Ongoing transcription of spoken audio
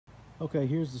Okay,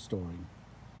 here's the story.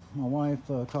 My wife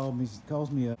calls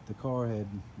me up. The car had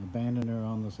abandoned her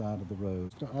on the side of the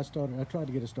road. I tried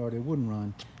to get it started. It wouldn't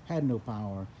run. Had no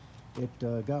power. It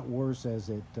got worse as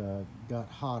it got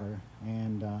hotter,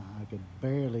 and I could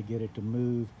barely get it to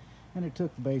move. And it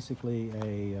took basically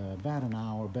about an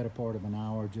hour, better part of an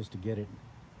hour, just to get it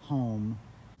home.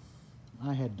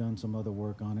 I had done some other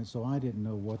work on it, so I didn't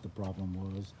know what the problem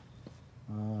was.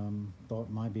 Thought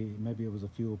maybe it was a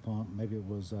fuel pump, maybe it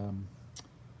was a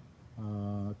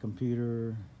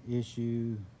computer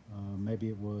issue, maybe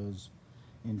it was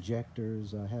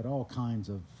injectors. I had all kinds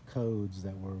of codes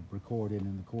that were recorded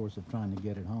in the course of trying to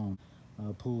get it home.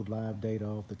 Pulled live data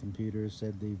off the computer,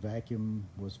 said the vacuum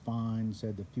was fine,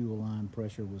 said the fuel line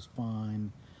pressure was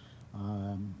fine.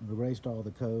 Erased all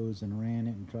the codes and ran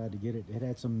it and tried to get it. It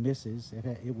had some misses.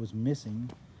 It was missing.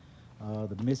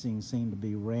 The missing seemed to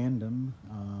be random,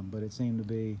 but it seemed to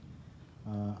be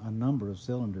a number of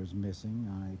cylinders missing.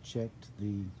 I checked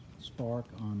the spark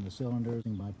on the cylinders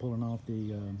by pulling off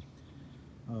the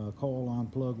coil on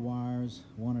plug wires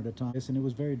one at a time, and it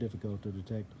was very difficult to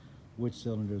detect which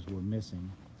cylinders were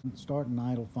missing. Start and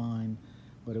idle fine,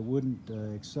 but it wouldn't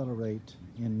accelerate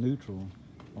in neutral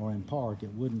or in park.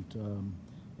 It wouldn't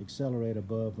accelerate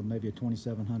above maybe a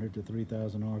 2,700 to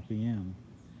 3,000 RPM.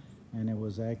 And it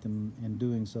was acting, in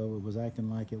doing so, it was acting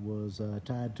like it was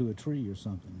tied to a tree or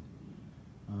something.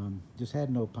 Just had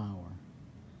no power.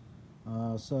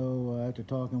 So after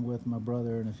talking with my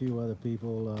brother and a few other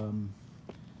people,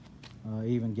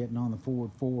 even getting on the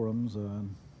Ford forums,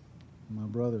 my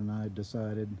brother and I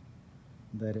decided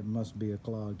that it must be a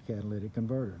clogged catalytic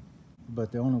converter.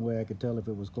 But the only way I could tell if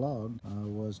it was clogged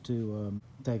was to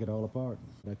take it all apart.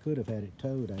 I could have had it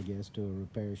towed, I guess, to a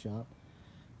repair shop,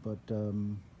 but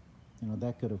you know,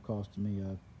 that could have cost me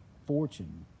a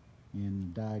fortune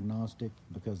in diagnostic,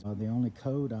 because the only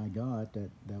code I got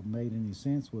that made any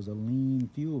sense was a lean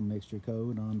fuel mixture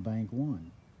code on bank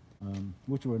 1,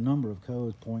 which were a number of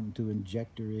codes pointing to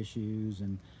injector issues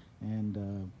and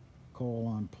coil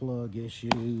on plug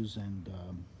issues and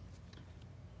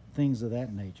things of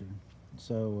that nature.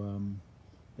 So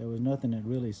there was nothing that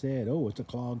really said, oh, it's a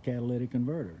clogged catalytic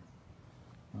converter.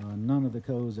 None of the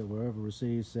codes that were ever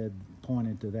received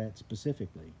pointed to that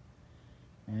specifically,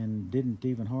 and didn't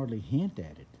even hardly hint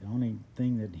at it. The only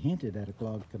thing that hinted at a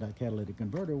clogged catalytic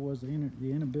converter was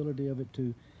the inability of it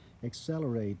to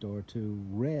accelerate or to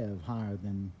rev higher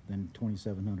than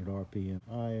 2,700 RPM.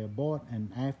 I bought an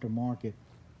aftermarket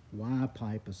Y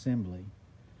pipe assembly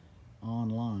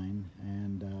online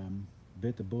and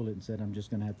bit the bullet and said I'm just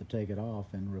going to have to take it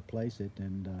off and replace it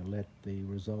and let the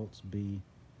results be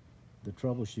the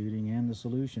troubleshooting and the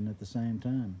solution at the same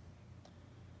time.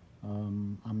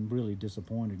 I'm really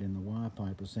disappointed in the Y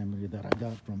pipe assembly that I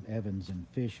got from Evans and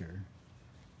Fisher.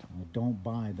 Don't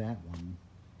buy that one.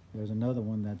 There's another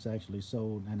one that's actually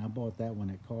sold, and I bought that one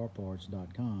at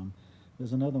carparts.com.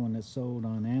 There's another one that's sold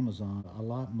on Amazon, a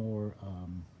lot more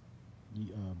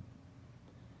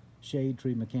shade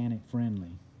tree mechanic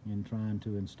friendly in trying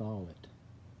to install it.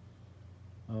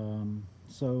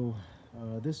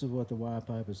 This is what the Y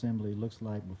pipe assembly looks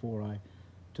like before I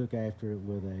took after it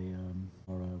with a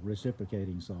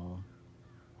reciprocating saw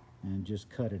and just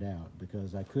cut it out,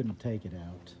 because I couldn't take it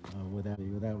out without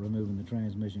removing the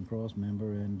transmission cross member,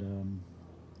 and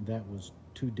that was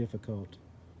too difficult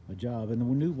a job. And the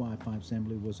new Y pipe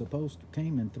assembly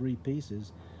came in 3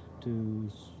 pieces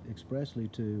expressly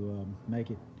to make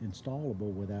it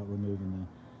installable without removing the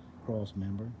cross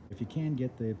member. If you can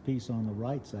get the piece on the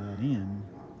right side in,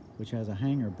 which has a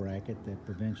hanger bracket that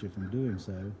prevents you from doing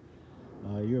so,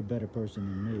 you're a better person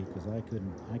than me, because I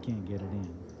can't get it in.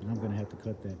 And I'm going to have to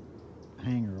cut that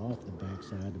hanger off the back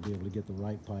side to be able to get the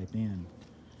right pipe in,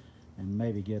 and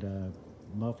maybe get a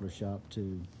muffler shop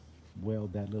to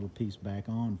weld that little piece back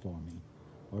on for me,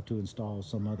 or to install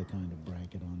some other kind of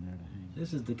bracket on there to hang.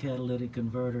 This is the catalytic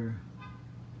converter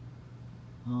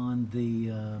on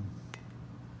the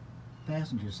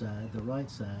passenger side, the right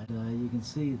side. You can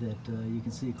see that you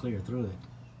can see clear through it.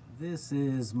 This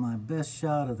is my best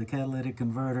shot of the catalytic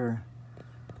converter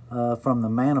from the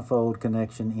manifold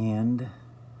connection end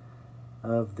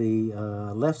of the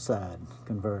left side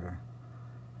converter.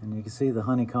 And you can see the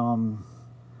honeycomb,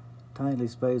 tightly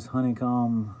spaced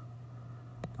honeycomb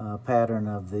pattern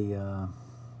of the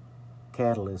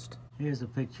catalyst. Here's a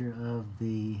picture of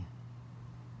the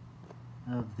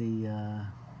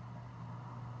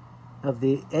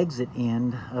exit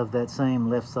end of that same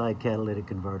left side catalytic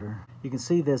converter. You can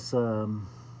see this,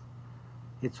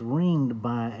 it's ringed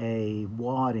by a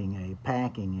wadding, a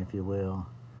packing, if you will.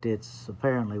 It's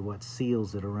apparently what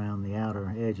seals it around the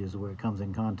outer edges where it comes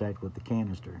in contact with the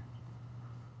canister.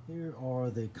 Here are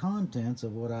the contents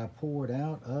of what I poured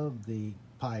out of the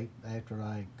pipe after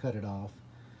I cut it off.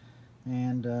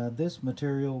 And this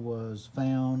material was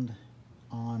found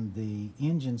on the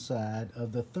engine side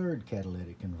of the third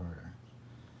catalytic converter.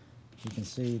 You can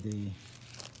see the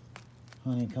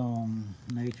honeycomb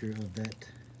nature of that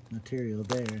material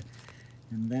there,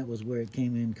 and that was where it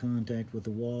came in contact with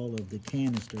the wall of the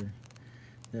canister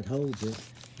that holds it.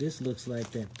 This looks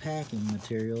like that packing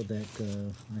material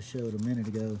that I showed a minute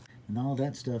ago, and all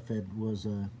that stuff was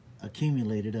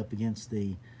accumulated up against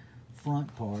the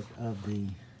front part of the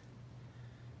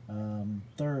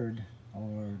third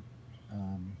or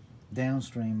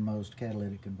downstream most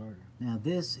catalytic converter. Now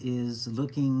this is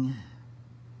looking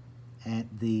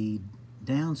at the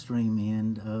downstream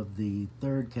end of the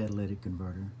third catalytic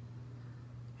converter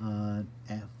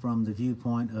from the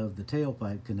viewpoint of the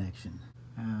tailpipe connection.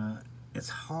 It's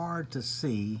hard to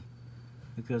see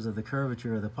because of the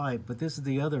curvature of the pipe, but this is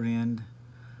the other end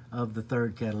of the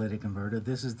third catalytic converter.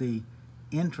 This is the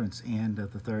entrance end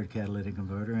of the third catalytic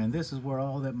converter, and this is where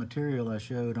all that material I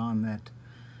showed on that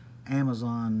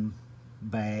Amazon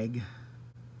bag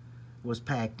was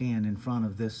packed in front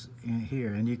of this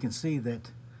here. And you can see that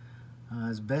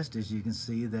as best as you can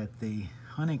see that the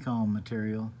honeycomb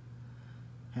material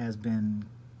has been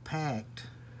packed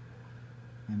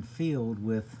and filled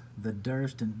with the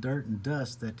dirt and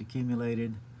dust that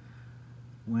accumulated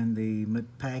when the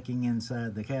packing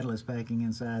inside, the catalyst packing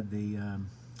inside the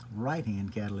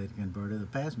right-hand catalytic converter, the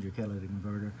passenger catalytic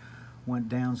converter, went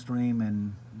downstream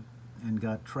and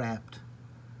got trapped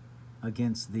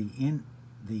against the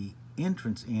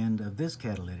entrance end of this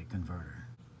catalytic converter.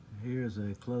 Here's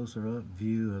a closer up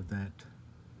view of that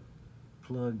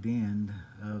plugged end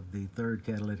of the third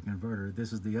catalytic converter.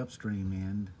 This is the upstream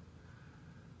end.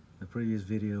 The previous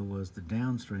video was the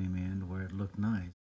downstream end where it looked nice.